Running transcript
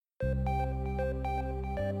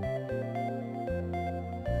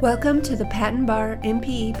Welcome to the Patent Bar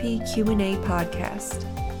MPEP Q&A podcast.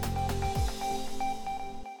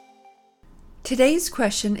 Today's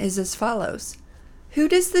question is as follows. Who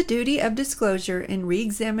does the duty of disclosure in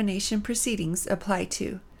re-examination proceedings apply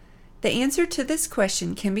to? The answer to this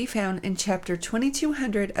question can be found in Chapter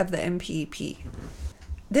 2200 of the MPEP.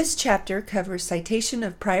 This chapter covers citation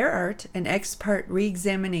of prior art and ex parte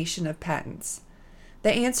re-examination of patents.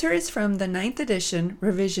 The answer is from the 9th edition,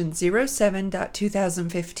 revision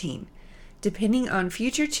 07.2015. Depending on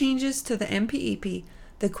future changes to the MPEP,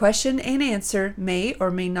 the question and answer may or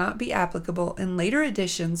may not be applicable in later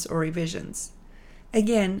editions or revisions.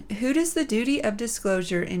 Again, who does the duty of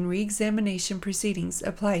disclosure in re-examination proceedings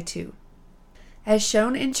apply to? As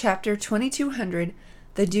shown in Chapter 2200,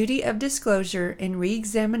 the duty of disclosure in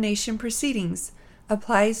re-examination proceedings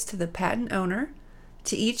applies to the patent owner,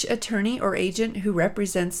 to each attorney or agent who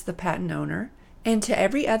represents the patent owner, and to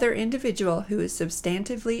every other individual who is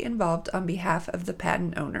substantively involved on behalf of the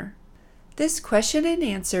patent owner. This question and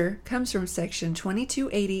answer comes from Section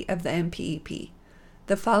 2280 of the MPEP.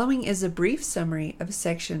 The following is a brief summary of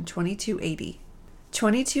Section 2280.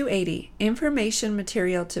 2280. Information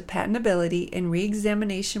material to patentability in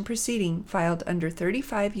re-examination proceeding filed under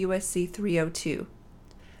 35 U.S.C. 302.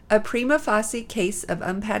 A prima facie case of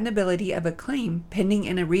unpatentability of a claim pending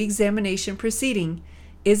in a re-examination proceeding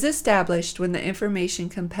is established when the information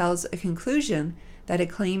compels a conclusion that a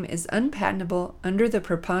claim is unpatentable under the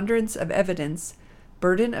preponderance of evidence,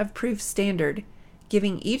 burden of proof standard,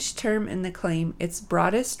 giving each term in the claim its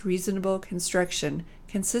broadest reasonable construction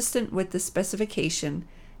consistent with the specification,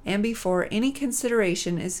 and before any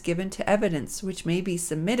consideration is given to evidence which may be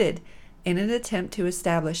submitted in an attempt to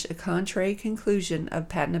establish a contrary conclusion of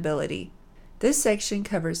patentability. This section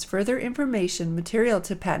covers further information material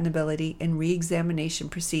to patentability in re-examination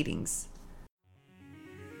proceedings.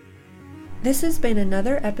 This has been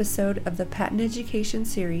another episode of the Patent Education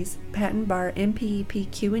Series Patent Bar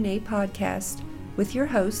MPEP Q&A podcast with your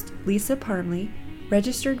host, Lisa Parmley,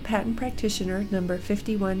 Registered Patent Practitioner number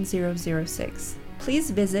 51006.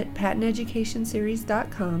 Please visit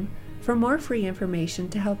patenteducationseries.com for more free information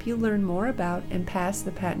to help you learn more about and pass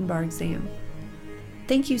the Patent Bar exam.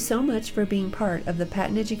 Thank you so much for being part of the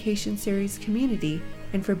Patent Education Series community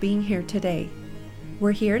and for being here today.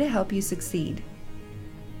 We're here to help you succeed.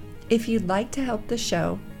 If you'd like to help the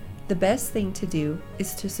show, the best thing to do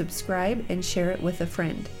is to subscribe and share it with a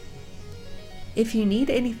friend. If you need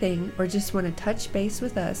anything or just want to touch base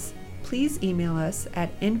with us, please email us at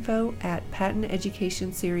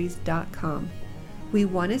info@patenteducationseries.com. We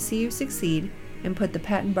want to see you succeed and put the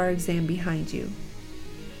Patent Bar exam behind you.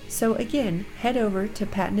 So again, head over to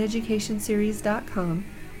patenteducationseries.com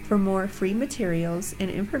for more free materials and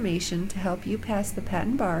information to help you pass the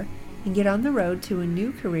Patent Bar and get on the road to a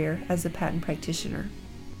new career as a patent practitioner.